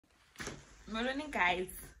Morning, guys.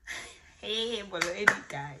 Hey, morning,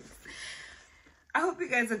 guys. I hope you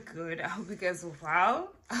guys are good. I hope you guys are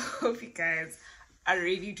well. I hope you guys are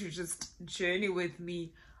ready to just journey with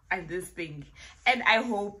me on this thing. And I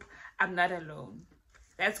hope I'm not alone.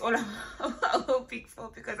 That's all I'm hoping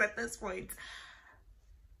for, because at this point,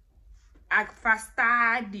 I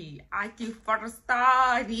keep for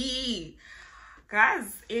study.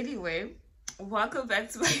 Guys, anyway, welcome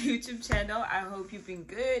back to my YouTube channel. I hope you've been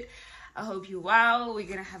good. I hope you're well. We're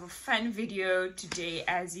gonna have a fun video today.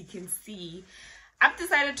 As you can see, I've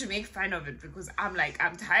decided to make fun of it because I'm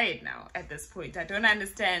tired now at this point. I don't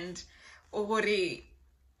understand. Where's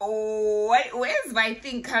my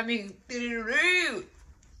thing coming through?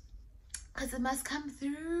 Because it must come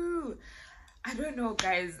through. I don't know,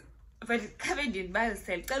 guys. But coming in by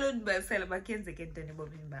yourself, I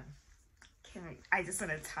just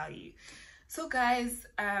want to tell you. So guys,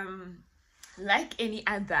 like any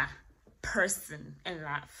other person in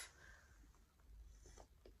life,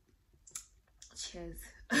 cheers.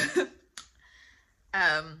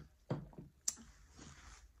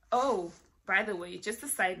 Oh, by the way, just a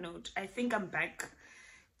side note, I think I'm back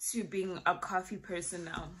to being a coffee person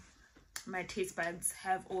now. My taste buds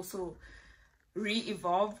have also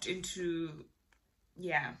re-evolved into,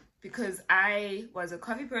 yeah, because I was a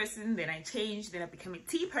coffee person, then I changed, then I became a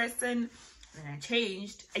tea person, then I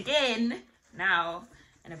changed again now,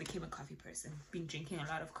 and I became a coffee person. Been drinking a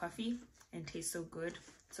lot of coffee and tastes so good,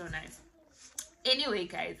 so nice. Anyway,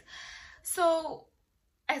 guys, so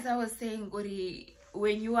as I was saying, Gori,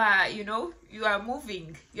 when you are, you are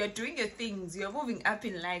moving, you're doing your things, you're moving up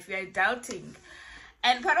in life, you're adulting.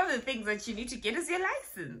 And part of the things that you need to get is your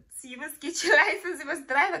license. You must get your license, you must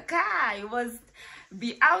drive a car, you must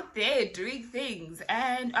be out there doing things.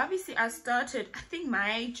 And obviously I think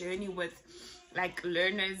my journey with like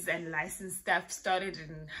learners and license stuff started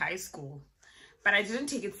in high school. But I didn't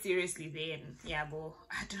take it seriously then. Yeah, but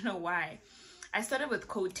I don't know why. I started with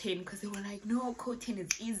code 10 because they were like, no, code 10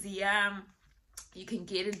 is easier. You can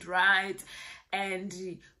get it right. And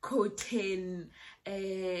code 10,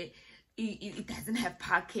 it doesn't have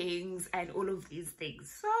parkings and all of these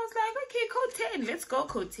things. So I was like, okay, code 10, let's go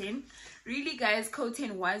code 10. Really, guys, code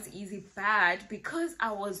 10 was easy, but because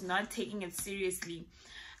I was not taking it seriously,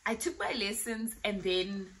 I took my lessons, and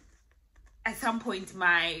then at some point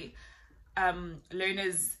my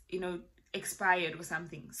learners, expired or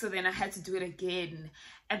something. So then I had to do it again.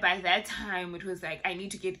 And by that time, it was like, I need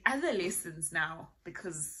to get other lessons now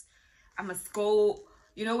because I must go,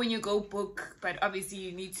 when you go book, but obviously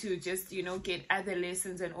you need to just, get other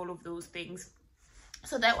lessons and all of those things.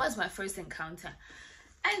 So that was my first encounter.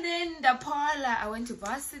 And then the parlor, I went to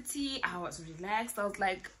varsity. I was relaxed. I was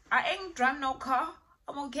like, I ain't drive no car.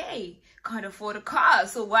 I'm okay. Can't afford a car.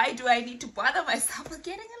 So why do I need to bother myself with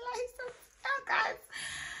getting a license? Oh, guys.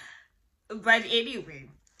 But anyway,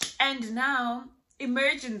 and now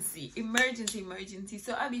emergency.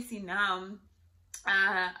 So obviously now,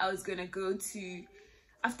 I was gonna go to,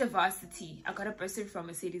 after varsity, I got a bursary from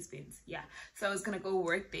Mercedes-Benz. Yeah, so I was gonna go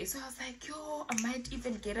work there. So I was like, yo, I might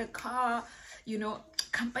even get a car,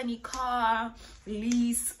 company car,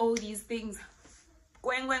 lease, all these things.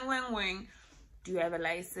 Wang. Do you have a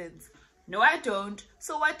license? No, I don't.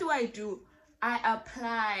 So what do? I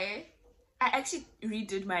apply. I actually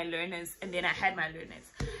redid my learners, and then I had my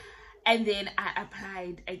learners. And then I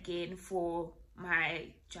applied again for my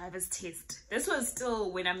driver's test. This was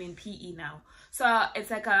still when I'm in PE now. So it's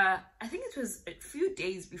like I think it was a few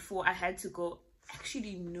days before I had to go.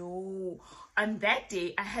 Actually, no. On that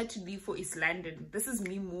day, I had to leave for East London. This is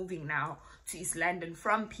me moving now to East London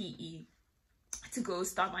from PE to go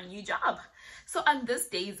start my new job. So on this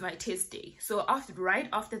day is my test day. So right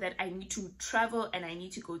after that, I need to travel and I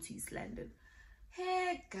need to go to East London.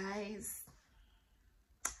 Hey, guys.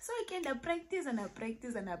 So again, I practice.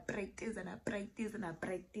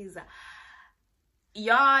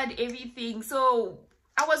 Yard, everything. So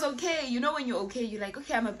I was okay. When you're okay, you're like,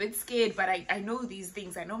 okay, I'm a bit scared, but I know these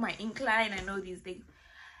things. I know my incline. I know these things.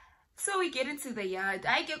 So we get into the yard.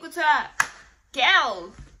 I get to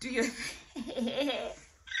girl, do your thing.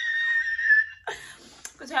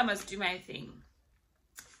 Because I must do my thing.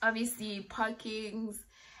 Obviously, parkings.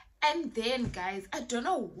 And then, guys, I don't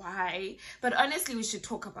know why, but honestly, we should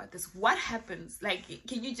talk about this. What happens? Like,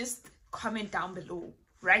 can you just comment down below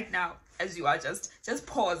right now as you are? Just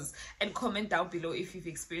pause and comment down below if you've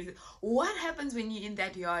experienced it. What happens when you're in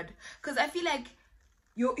that yard? Because I feel like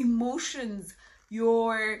your emotions,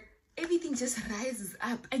 everything just rises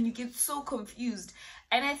up and you get so confused.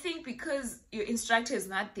 And I think because your instructor is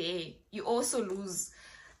not there, you also lose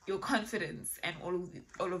your confidence and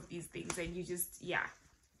all of these things, and you just, yeah.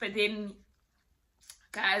 But then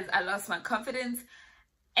Guys, I lost my confidence.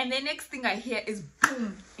 And the next thing I hear is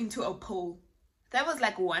boom into a pole. That was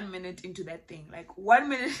like 1 minute into that thing. Like 1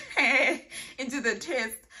 minute into the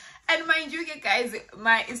test. And mind you, guys,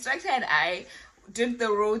 my instructor and I did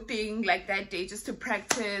the road thing like that day just to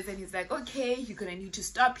practice. And he's like, okay, you're going to need to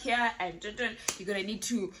stop here. And you're going to need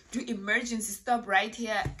to do emergency stop right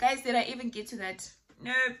here. Guys, did I even get to that?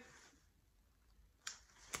 Nope.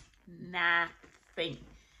 Nothing.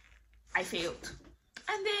 I failed.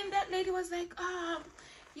 And then that lady was like,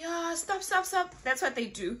 yeah, stop. That's what they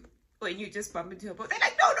do when you just bump into a boat. They're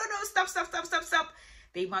like, no, stop.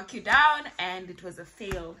 They mark you down, and it was a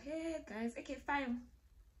fail. Hey, guys, okay, fine.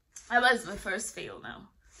 That was my first fail now.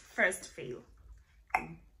 First fail.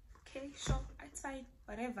 Okay, sure, it's fine,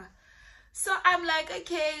 whatever. So I'm like,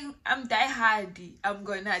 okay, I'm die hardy. I'm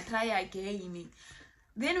gonna try again.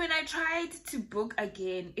 Then when I tried to book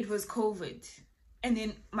again, it was COVID. And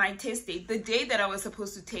then my test date, the day that I was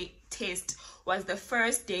supposed to take test was the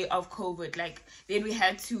first day of COVID. Like, then we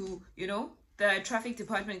had to, you know, the traffic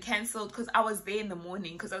department canceled because I was there in the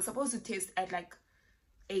morning because I was supposed to test at like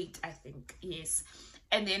 8, I think. Yes.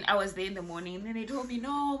 And then I was there in the morning, and then they told me,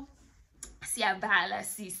 no, siyabala,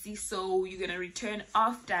 sisi, so you're going to return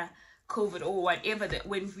after COVID or whatever, that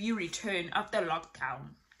when we return after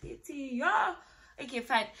lockdown. Yeah. Okay,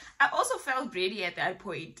 fine. I also felt ready at that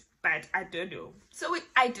point, but I don't know. So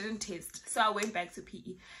I didn't test. So I went back to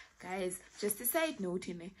PE. Guys, just a side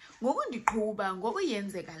note, ngoku ndiqhuba ngoku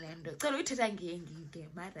yenzeka le nto cela uyithetha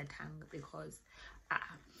nge-mother tongue because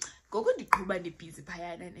ngoku ndiqhuba ndibhizi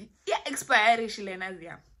phayana ne iya-expirish lenas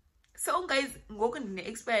yam. So guys, ngoku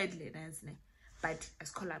ndine-expired lenas ne, but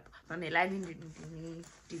asikho lapho mamelani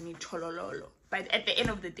ndinitholololo. But at the end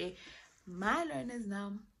of the day, my learners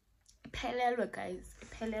now iphelelwe, guys,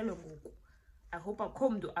 iphelelwe ngoku. I hope akho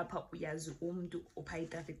mntu apha uyazi umntu opha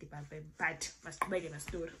i-traffic department, but masiqhubeke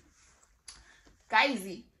na-story. Guys,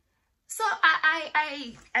 so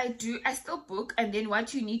I still book, and then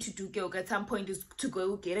what you need to do, girl, at some point is to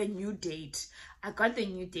go get a new date. I got the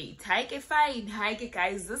new date. Hi, fine. Hi,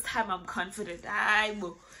 guys. This time I'm confident.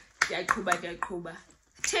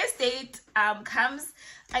 Test date comes.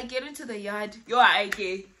 I get into the yard. I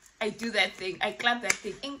do that thing. I clap that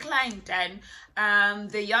thing. Incline done.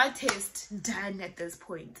 The yard test done at this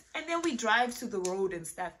point. And then we drive to the road and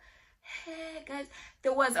stuff. Hey guys,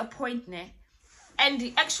 there was a point there.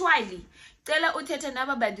 And actually, tell uthetha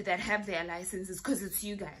nabantu that have their licenses, because it's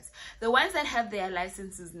you guys. The ones that have their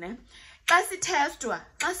licenses, ne? Xa sithestwa,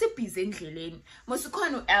 xa sibhizi endleleni,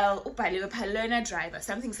 mosikhona u-L ubhaliwe pha learner driver,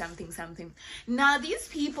 something. Now these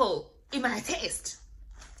people in my test,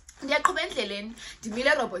 ndiyaqhuba endleleni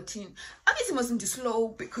ndimile robotini, obviously must be slow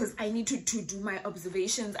because I need to do my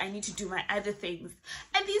observations, I need to do my other things,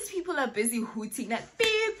 and these people are busy hooting like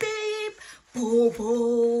beep beep, bo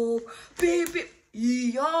bo, beep beep.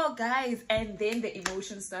 Yo guys, and then the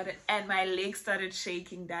emotion started and my legs started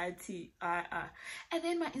shaking, daddy. And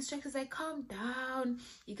then my instructor's like, calm down,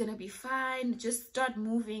 you're gonna be fine, just start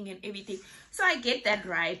moving and everything. So I get that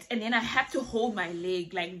right, and then I have to hold my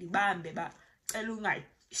leg like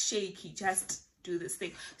shaky, just do this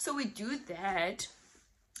thing. So we do that,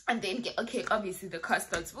 and then okay, obviously the car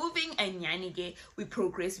starts moving, and we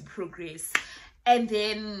progress, and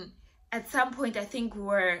then at some point, I think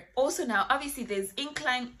we're also now, obviously there's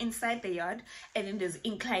incline inside the yard, and then there's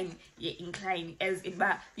incline as in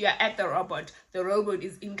you're at the robot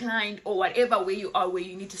is inclined, or whatever where you are, where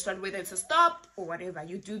you need to start, whether it's a stop or whatever,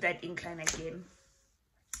 you do that incline again.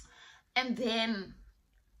 And then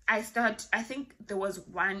I think there was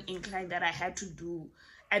one incline that I had to do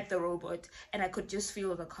at the robot, and I could just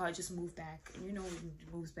feel the car just move back, and you know, when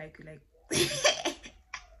it moves back, you're like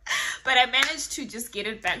but I managed to just get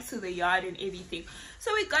it back to the yard and everything.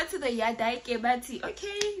 So we got to the yard, okay, where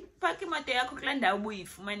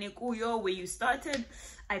you started.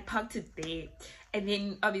 I parked it there, and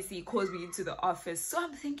then obviously it calls me into the office. So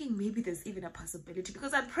I'm thinking maybe there's even a possibility,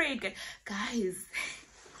 because I prayed, guys.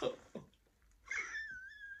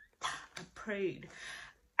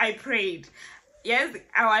 I prayed. Yes,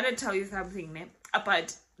 I want to tell you something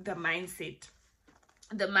about the mindset,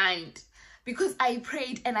 the mind. Because I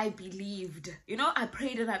prayed and I believed, you know, I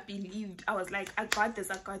prayed and I believed. I was like, I got this.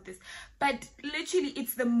 But literally,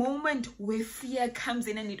 it's the moment where fear comes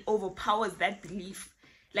in and it overpowers that belief.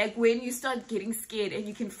 Like when you start getting scared and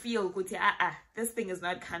you can feel, this thing is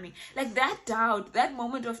not coming. Like that doubt, that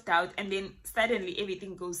moment of doubt, and then suddenly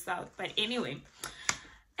everything goes south. But anyway,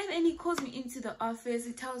 and then he calls me into the office.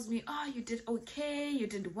 He tells me, oh, you did okay. You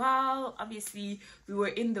did well. Obviously, we were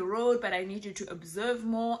in the road, but I need you to observe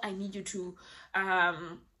more. I need you to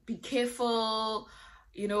be careful.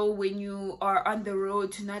 you know, when you are on the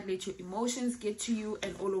road, to not let your emotions get to you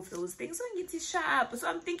and all of those things. So get it sharp. So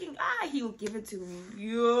I'm thinking, he'll give it to me.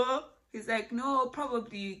 Yeah. He's like, no,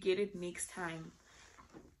 probably you get it next time.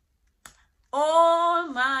 All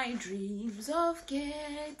my dreams of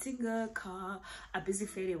getting a car are busy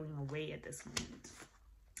fading away at this moment.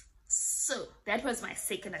 So that was my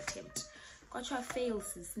second attempt. Got your fail,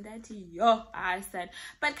 sis. Yo, I said,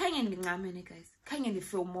 but can you guys? Can you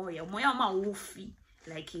feel moya ma woofy?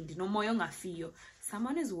 Like in no moya nga feel.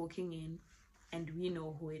 Someone is walking in, and we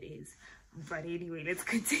know who it is. But anyway, let's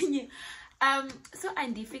continue. So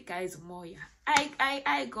Andifi guys, moya.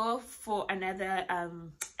 I go for another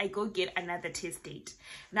I go get another test date.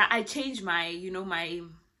 Now I changed my, you know, my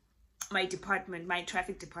department, my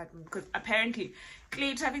traffic department, because apparently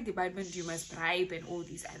clear traffic department you must bribe and all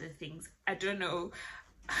these other things. I don't know.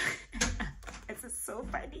 It's so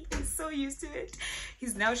funny. He's so used to it.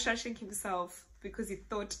 He's now shushing himself because he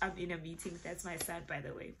thought I'm in a meeting. That's my son, by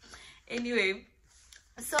the way. Anyway,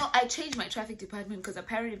 so I changed my traffic department because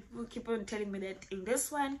apparently people keep on telling me that in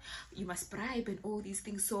this one you must bribe and all these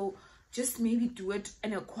things. So just maybe do it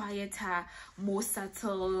in a quieter, more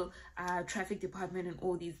subtle traffic department and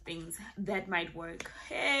all these things. That might work.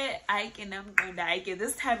 Hey,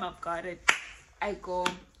 this time I've got it. I go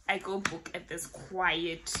book at this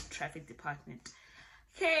quiet traffic department.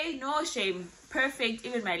 Okay, no shame. Perfect.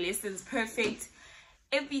 Even my lessons perfect.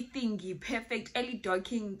 Everything perfect. Early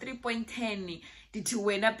docking 3.10. Did you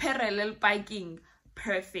win a parallel parking?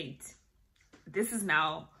 Perfect. This is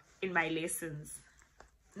now in my lessons.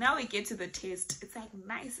 Now we get to the test. It's like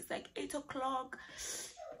nice. It's like 8 o'clock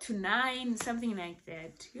to 9, something like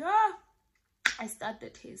that. Yeah. I start the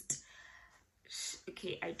test.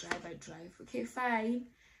 Okay, I drive. Okay, fine.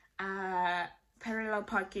 Parallel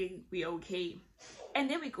parking, we okay. And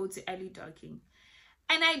then we go to early docking.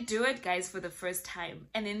 And I do it, guys, for the first time.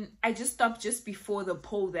 And then I just stop just before the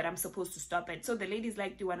pole that I'm supposed to stop at. So the lady's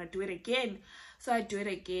like, do you want to do it again? So I do it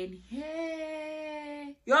again.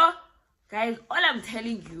 Hey. Yo, guys, all I'm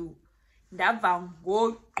telling you, that van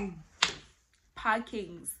go to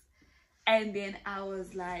parkings. And then I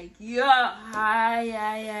was like, yeah,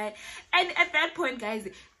 hi. And at that point, guys,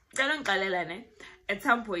 at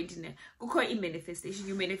some point in manifestation,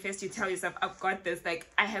 you manifest, you tell yourself, I've got this, like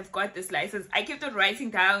I have got this license. I kept on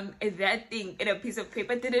writing down that thing in a piece of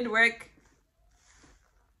paper. Didn't work.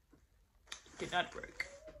 Did not work.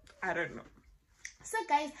 I don't know. So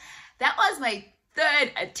guys, that was my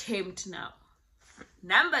third attempt now.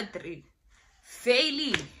 Number 3,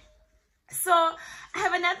 failing. So I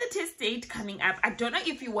have another test date coming up. I don't know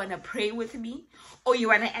if you want to pray with me or you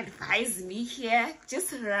want to advise me here.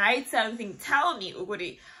 Just write something. Tell me,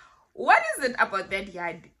 Uguri, what is it about that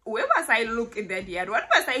yard? Where must I look in that yard? What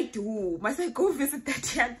must I do? Must I go visit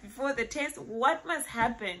that yard before the test? What must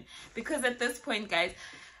happen? Because at this point, guys,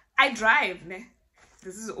 I drive. Ne?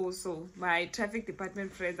 This is also my traffic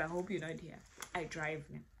department friends. I hope you're not here. I drive.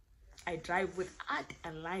 Ne? I drive without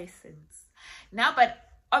a license. Now, but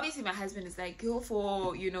obviously my husband is like, go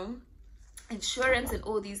for, you know, insurance and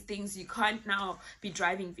all these things. You can't now be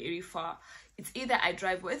driving very far. It's either I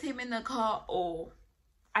drive with him in the car or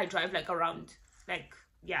I drive like around, like,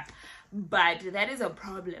 yeah. But that is a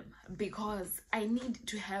problem because I need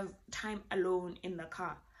to have time alone in the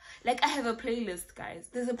car. Like I have a playlist, guys.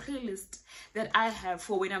 There's a playlist that I have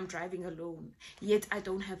for when I'm driving alone, yet I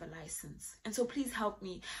don't have a license. And so please help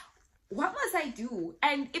me. What must I do?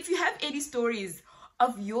 And if you have any stories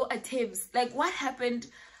of your attempts, like what happened,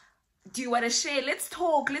 do you want to share? Let's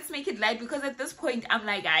talk, let's make it light, because at this point I'm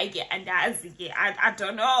like, I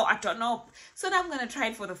don't know. So now I'm gonna try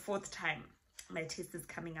it for the 4th time. My test is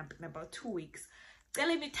coming up in about 2 weeks. Tell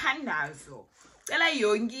me tandazo, tell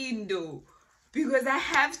yongindo, because I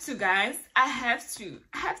have to, guys. I have to,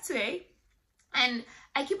 eh? And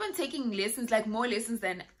I keep on taking lessons, like more lessons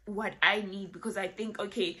than what I need, because I think,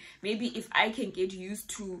 okay, maybe if I can get used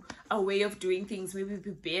to a way of doing things, maybe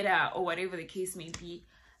it'll be better or whatever the case may be.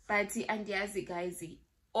 But and yes, guys,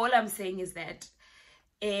 all I'm saying is that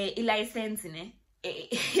a license,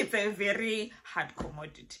 it's a very hard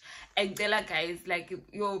commodity. And guys, like,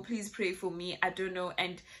 yo, please pray for me. I don't know,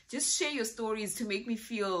 and just share your stories to make me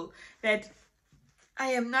feel that I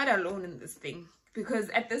am not alone in this thing, because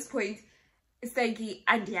at this point it's like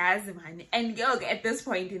and girl, at this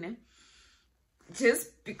point,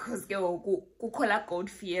 just because girl call God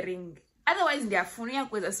fearing, otherwise they are funny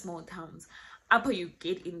with the small towns. After you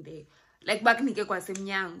get in there, like back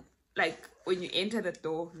like when you enter the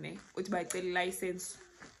door, with my license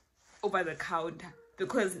over the counter,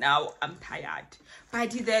 because now I'm tired. But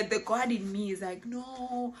the God in me is like,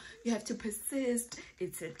 no, you have to persist.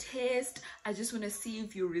 It's a test. I just want to see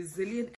if you're resilient